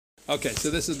Okay, so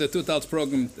this is the Tutal's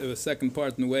program, the second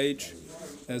part, New Age,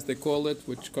 as they call it,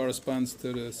 which corresponds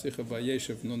to the Sicha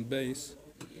Vayeshev Nun Beis,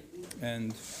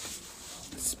 and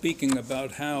speaking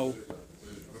about how,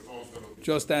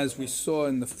 just as we saw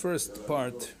in the first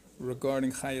part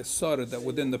regarding Chayasara, that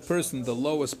within the person, the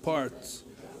lowest parts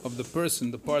of the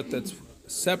person, the part that's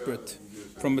separate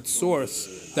from its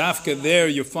source, Dafka there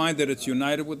you find that it's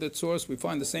united with its source. We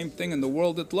find the same thing in the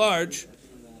world at large.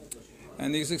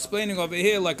 And he's explaining over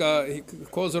here, he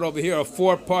calls it over here a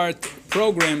four-part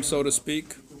program, so to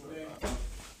speak,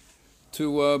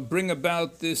 to bring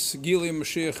about this Gili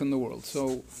Moshiach in the world.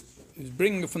 So he's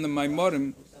bringing it from the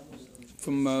Maimorim,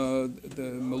 from the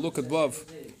Maluk Advav,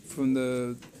 from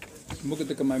the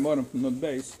Mukadik Maimorim, from the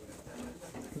base.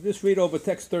 Just read over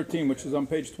text 13, which is on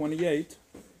page 28,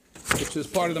 which is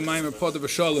part of the Maimor Pod of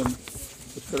Shalom,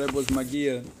 which that was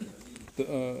Magia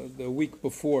the week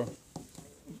before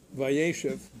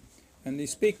Vayeshev, and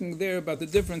he's speaking there about the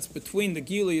difference between the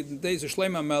Gili in the days of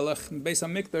Shlomo Melech and Beis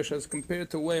HaMikdash as compared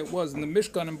to the way it was in the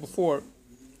Mishkan and before.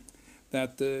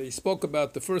 That he spoke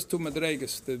about the first two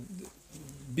Madregas, the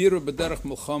Biru B'derech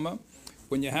Milchama,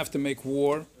 when you have to make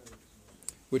war,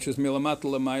 which is Milamata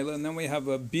Lamaila, and then we have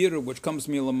a Biru which comes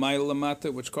Milamaila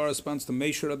Lamata, which corresponds to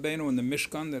Moshe Rabbeinu in the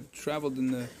Mishkan that traveled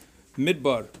in the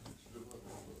Midbar,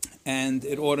 and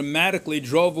it automatically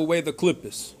drove away the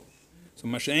Klippus. So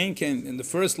Masha'en came in the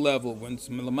first level, when it's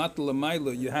Milamata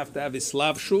Lamaila, you have to have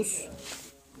Islavshus.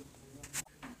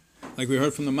 Like we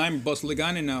heard from the Maimon Bos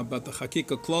Ligani now about the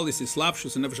Chakika Klolis,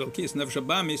 Islavshus, and Nefesh Alkis, Nefesh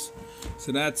Abamis.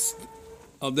 So that's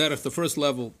Al Derech, the first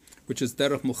level, which is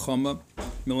Derech Mulchama,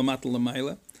 Milamata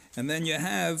Lamaila. And then you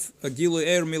have a Gilu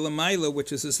Er Milamaila,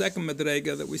 which is the second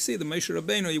Madrega that we see. The Moshe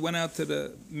Rabbeinu, he went out with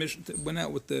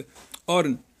the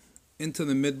Oren into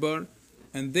the Midbar.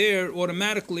 And there,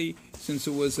 automatically, since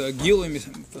it was Gilim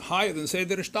higher than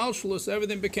Seder Shtalshlus,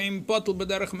 everything became Batal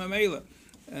B'derech Mamela.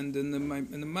 And in the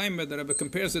Maimed, the Rebbe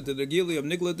compares it to the Gili of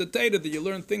Nigla Deteta, that you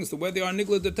learn things the way they are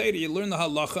Nigla Deteta, you learn the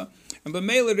Halacha. And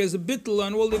B'mela, there's a bittul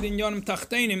on all the Dinyonim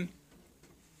Tachtenim,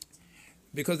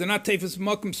 because they're not Tefes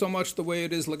Mokim so much the way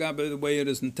it is Lagabe, the way it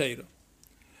is in Teda.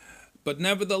 But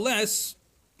nevertheless,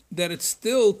 that it's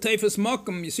still Tefes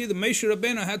Mokim. You see, the Moshe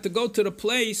Rabbeinu had to go to the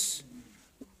place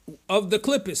of the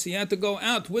Klippus. He had to go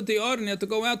out with the Orden, he had to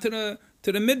go out to the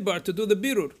Midbar to do the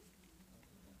Birur,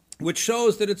 which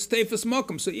shows that it's Tefes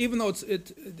Mokum. So even though it's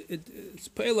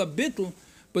Peila Bittel,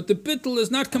 but the Bittel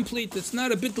is not complete. It's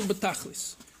not a Bittel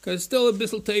B'tachlis, because it's still a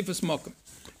Bittel Tefes Mokum.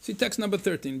 See text number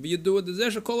 13. There's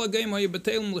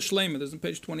on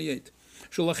page 28.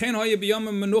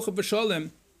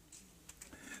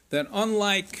 That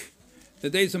unlike the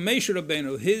days of Moshe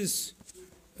Rabbeinu, his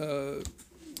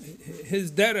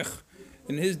derech,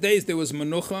 in his days there was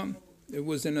menucha, it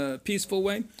was in a peaceful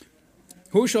way.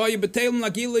 That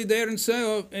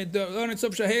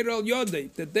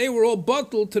they were all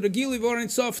bottled to the Gili Vorin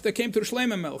Sof that came to the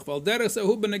Shleima Melch.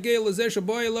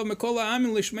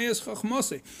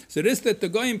 So this that the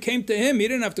Goyim came to him, he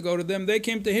didn't have to go to them, they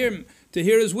came to him to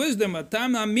hear his wisdom. Since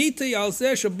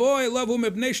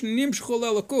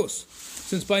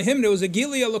by him there was a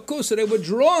Gili Alakus, so they were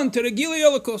drawn to the Gili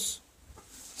Alakus.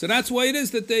 So that's why it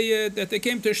is that they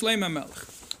came to Shleima Melech.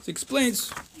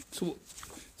 So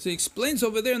he explains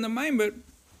over there in the Maimer,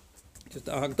 just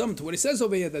a hagdam to what he says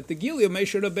over here, that the Gili of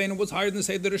Moshe Rabbeinu was higher than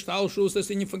Seder Shtalshlus, that's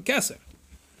in from Keser.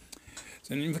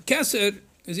 So in from Keser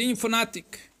is in from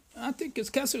Atik. Atik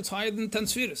is Keser, it's higher than 10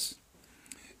 Sfiras.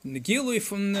 And the Gili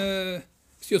from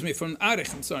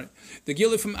Arich, I'm sorry. The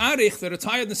Gili from Arich, that it's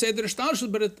higher than Seder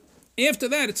Shtalshlus, but after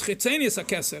that, it's Chitzenius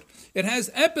HaKeser. It has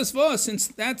Epis Vos, since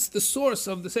that's the source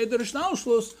of the Seder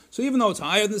Shtalshlus. So even though it's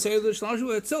higher than the Seder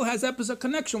Shtalshlus, it still has Epis, a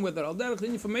connection with it. Al derech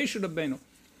information Rabbeinu.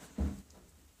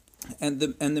 And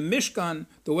the Mishkan,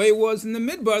 the way it was in the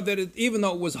Midbar, that even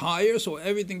though it was higher, so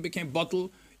everything became bottled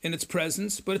in its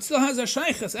presence, but it still has a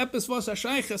Shayches, Epis Vos a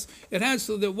Shayches. It has,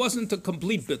 so there wasn't a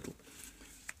complete bittul.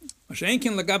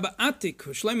 Mashenkin Lagaba Atik,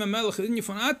 Shleima Melech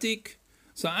from Atik.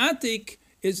 So Atik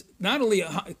is not only a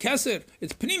Keser,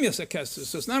 it's Pnimius a Keser.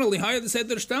 So it's not only higher than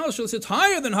Seder Shtalshlus, it's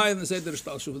higher than Seder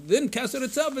Shtalshlus. Then Keser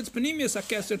itself, it's Pnimius a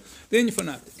Keser, then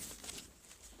Fanatic.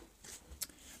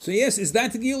 So yes, is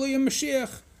that the Gilui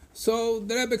Mashiach? So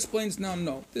the Rebbe explains now,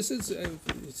 no. This is,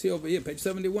 see over here, page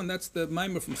 71, that's the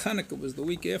Maimer from Chanukah, was the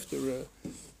week after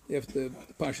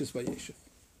Parshas Vayeshev.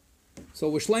 So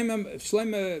with Shleima,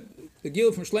 the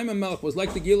Gilui from Shleima Melech was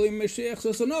like the Gilui Mashiach.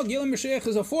 So no, Gilui Mashiach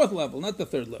is a fourth level, not the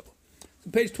third level. So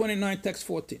page 29, text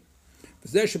 14.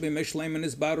 That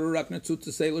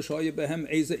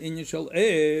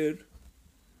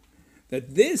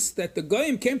the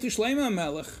Goyim came to Shleima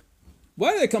Melech.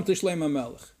 Why did they come to Shleima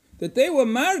Melech? that they were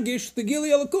margish the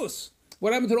Gili Alakus.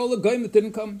 What happened to all the goyim that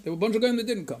didn't come? There were a bunch of goyim that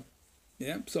didn't come.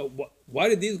 Yeah. So why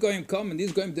did these goyim come and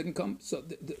these goyim didn't come? So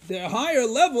their higher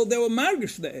level, they were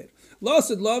margish there.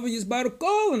 Lost love is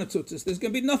barukol and tzutzis. There's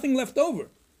going to be nothing left over.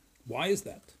 Why is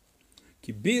that?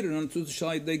 Within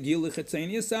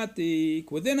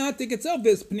Atik itself,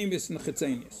 there's pnimis and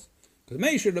chetzenius. Because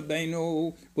Meisher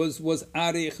Rabbeinu was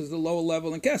Arich, is the lower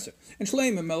level in Keser. And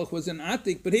Shlomo Melech was in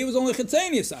Atik, but he was only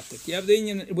chetzenius Atik. You have the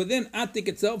Indian, within Atik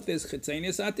itself, there's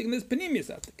chetzenius Atik and there's pnimius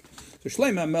Atik. So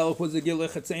Shlomo Melech was a Gila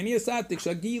chetzenius Atik.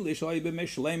 Shagili Shoibeme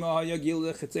Shlomo Haya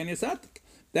Gila chetzenius Atik.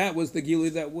 That was the Gili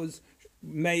that was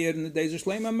made in the days of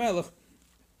Shlomo Melech.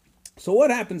 So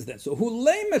what happens then? So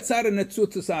Hulei Metzar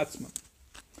Netzutus Atzma.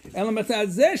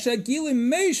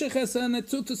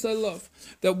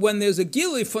 That when there's a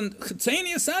gili from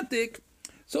chetzenius Atik,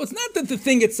 so it's not that the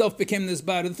thing itself became this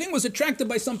bar. The thing was attracted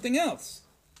by something else.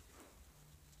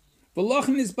 So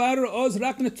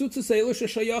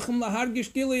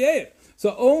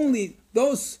only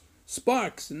those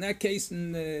sparks, in that case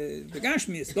in the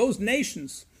Gashmias, those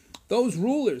nations, those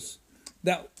rulers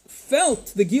that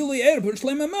felt the gili eir for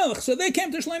Shlomo Melech, so they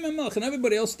came to Shlomo Melech, and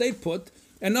everybody else stayed put,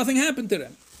 and nothing happened to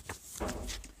them.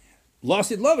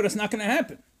 Lost love, that's not going to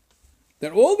happen.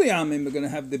 That all the Amim are going to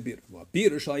have the bir.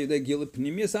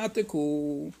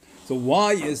 So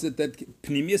why is it that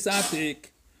pnimius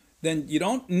Atik, then you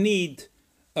don't need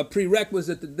a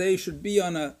prerequisite that they should be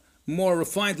on a more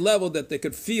refined level that they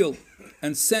could feel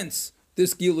and sense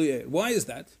this Gilui. Why is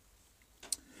that?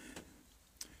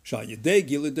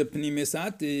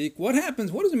 What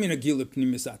happens? What does it mean a Gilui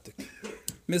pnimius Atik?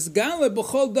 That's the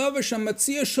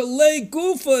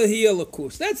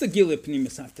Gilui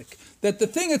pnimius Atik. That the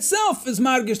thing itself is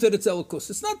margish that it's elokus.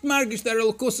 It's not margish that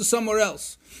elokus is somewhere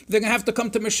else. They're going to have to come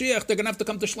to Moshiach. They're going to have to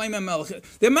come to Shlomo Melech.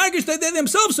 They're margish that they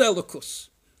themselves are elokus.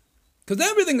 Because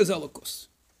everything is elokus.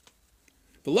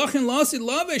 V'lachin lasid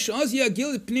lavesh az ya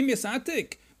Gilui pnimius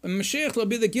Atik. When Moshiach will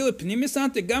be the Gilui pnimius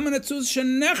Atik, gaman etzuz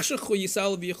shenechshachu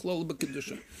yisal v'yichlol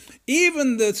b'kedusha.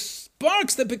 Even the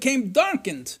sparks that became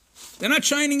darkened, they're not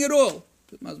shining at all.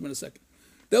 In a second.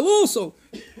 They'll also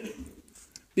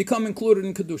become included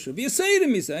in Kedusha.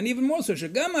 And even more so, even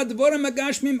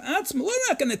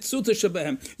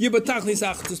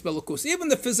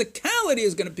the physicality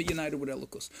is going to be united with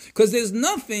Elokus. Because there's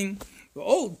nothing,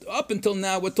 up until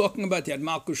now, we're talking about the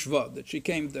Malkus Shva, that she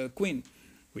came, the queen,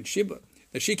 with Sheba,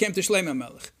 that she came to Shlomo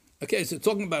Melech. Okay, so it's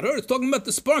talking about her, it's talking about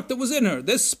the spark that was in her.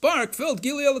 This spark filled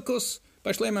Gili Elokus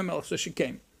by Shlomo Melech, so she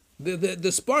came.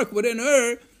 The spark within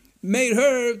her made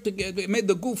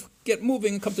the goof get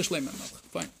moving and come to Shlomo Melech.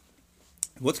 Fine.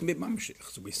 What's going to be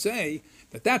Moshiach? So we say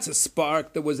that that's a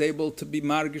spark that was able to be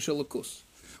margish alakus.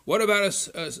 What about a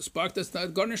spark that's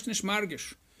not garnished nish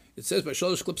margish? It says by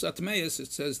Sholosh Klips Atmeis,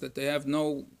 it says that they have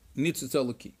no nitzitz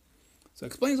eliki. So it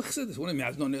explains the Chassidus. What do you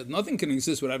mean? Nothing can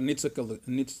exist without nitzitz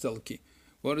eliki.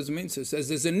 What does it mean? So it says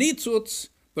there's a nitzutz,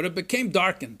 but it became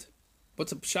darkened.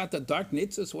 What's a pshat, dark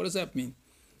nitzutz? What does that mean?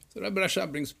 So Rabbi Rasha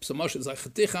brings some motions like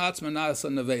Chaticha Atzma Nasa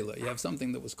Nevela. You have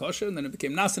something that was kosher, and then it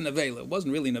became Nasa Nevela. It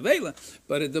wasn't really Nevela,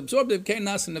 but it absorbed, it became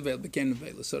Nasa Nevela, became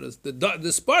Nevela. So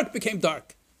the spark became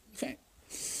dark. Okay.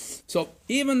 So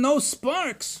even those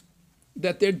sparks,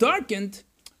 that they're darkened,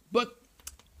 but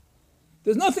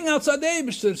there's nothing outside the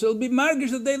Eibishter, so it'll be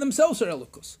margish that they themselves are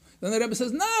elokus. Then the Rebbe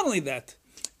says, not only that,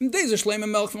 in days of Shlomo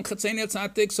Melech from Chetzenius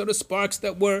Atik, so the sparks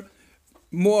that were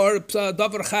more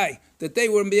davar chai, that they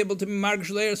wouldn't be able to be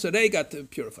margish later, so they got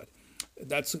purified.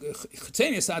 That's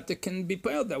chetzenius Atik can be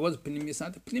pale. That was pnimius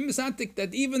Atik. Pnimius Atik,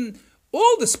 that even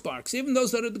all the sparks, even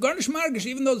those that are garnish margish,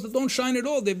 even those that don't shine at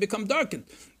all, they become darkened.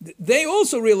 They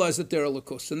also realize that they're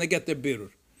alakus and they get their birur.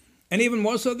 And even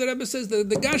more so, the Rebbe says that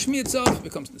the Gashmi itself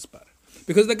becomes nispar,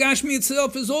 because the Gashmi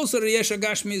itself is also the Yesha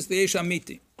Gashmi, is the Yesha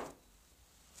Amiti.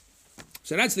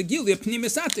 So that's the Gili of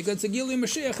pnimius Atik. That's the Gili of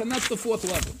Moshiach, and that's the fourth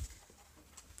level.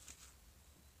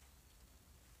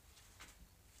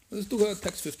 Let's do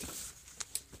text 50.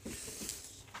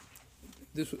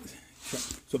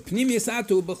 So pnimius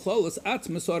Atik b'chol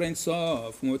atzmas or ein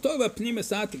sof. When we're talking about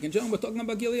pnimius Atik, in general, we're talking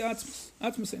about Gili atzmas.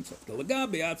 Atzmas ein sof. The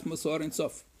legabi atzmas or ein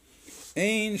sof.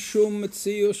 Ein shum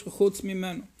metzius chutz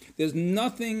mimenu. There's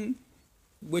nothing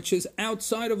which is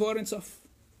outside of or ein sof.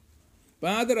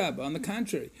 Ba'adrab, on the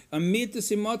contrary,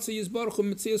 amitas imotzi yizbaruch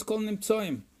metzius kol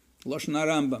nimtzoyim. Lashon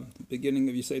Rambam, the beginning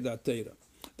of Yisei Torah.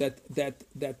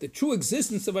 That the true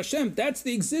existence of Hashem, that's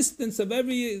the existence of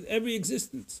every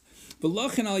existence. So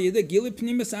once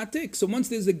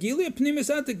there's a Gili pnimius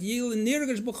Atik,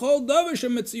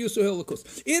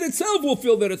 it itself will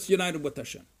feel that it's united with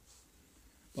Hashem.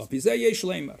 So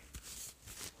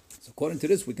according to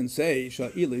this, we can say,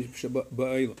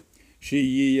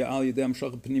 שיהיה על ידי המשך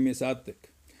פנימיוס עתיק.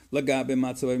 לגבי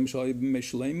מצבים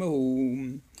משלמהו,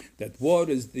 that what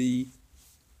is the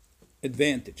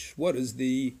advantage, what is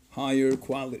the higher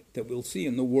quality that we'll see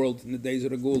in the world in the days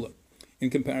of Regula, in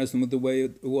comparison with the way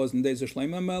it was in the days of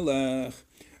Shlomo HaMelech,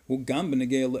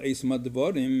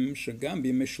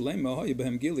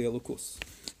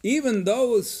 even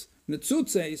those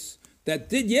Netzutzes that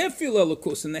did Yefil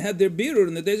Elokus and they had their birur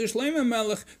in the days of Shlomo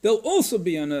HaMelech, they'll also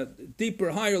be on a deeper,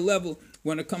 higher level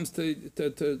when it comes to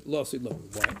Losid level.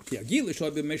 Why?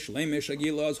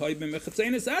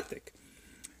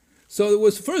 So it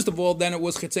was, first of all, then it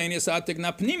was Chetzenius Atik,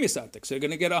 not Pnimius Atik. So you're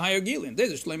going to get a higher Gili. In the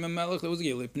days of Shlomo HaMelech, there was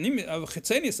Gili,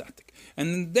 Chetzenius Atik.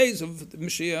 And in the days of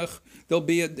Moshiach, there'll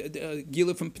be a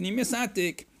Gili from Pnimius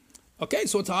Atik. Okay,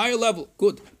 so it's a higher level.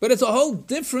 Good. But it's a whole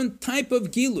different type of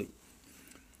Gili.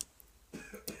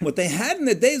 What they had in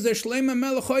the days of Shlomo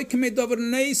HaMelech,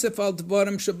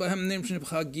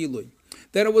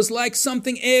 that it was like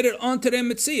something added onto their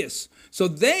Metzias. So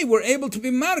they were able to be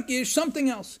markish something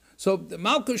else. So the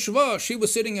Malka Shva, she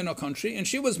was sitting in her country, and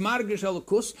she was Margish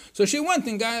Elokus, so she went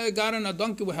and got on a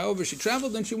donkey, however she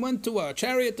traveled, and she went to a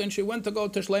chariot, and she went to go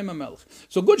to Shlomo HaMelech.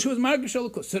 So good, she was Margish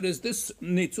Elokus. So there's this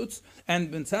Nitzutz,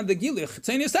 and inside the Gili, it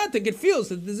feels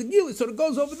that there's a Gili, so it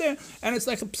goes over there, and it's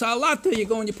like a Psalata, you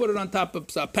go and you put it on top of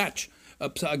a patch,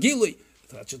 a Gili.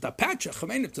 It's just a patch,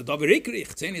 it's a Doverikri,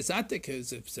 it's a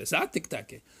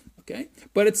Zatik, okay?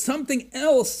 But it's something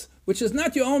else, which is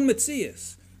not your own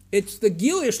Metzias. It's the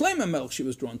Gili Shlomo HaMelech she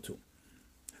was drawn to.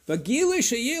 The Gili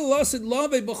Pnimis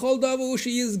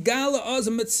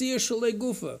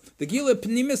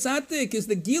Atik is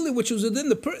the Gili which is within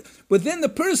the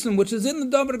person, which is in the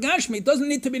Dover Gashmi. It doesn't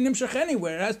need to be Nimshach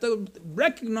anywhere. It has to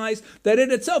recognize that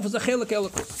it itself is a Chelak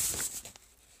Elokus.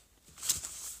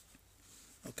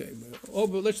 Okay,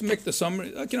 but let's make the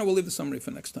summary. We'll leave the summary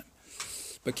for next time.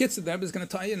 But Kitzur, the Rebbe is going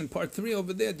to tie in part 3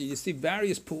 over there. You see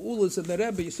various pu'ulas of the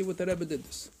Rebbe. You see what the Rebbe did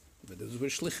this. There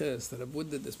was Shlichas, the Rebbe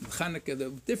did this, Chanukah, the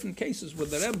different cases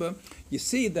with the Rebbe. You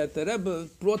see that the Rebbe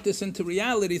brought this into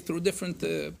reality through different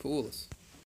pu'ulas.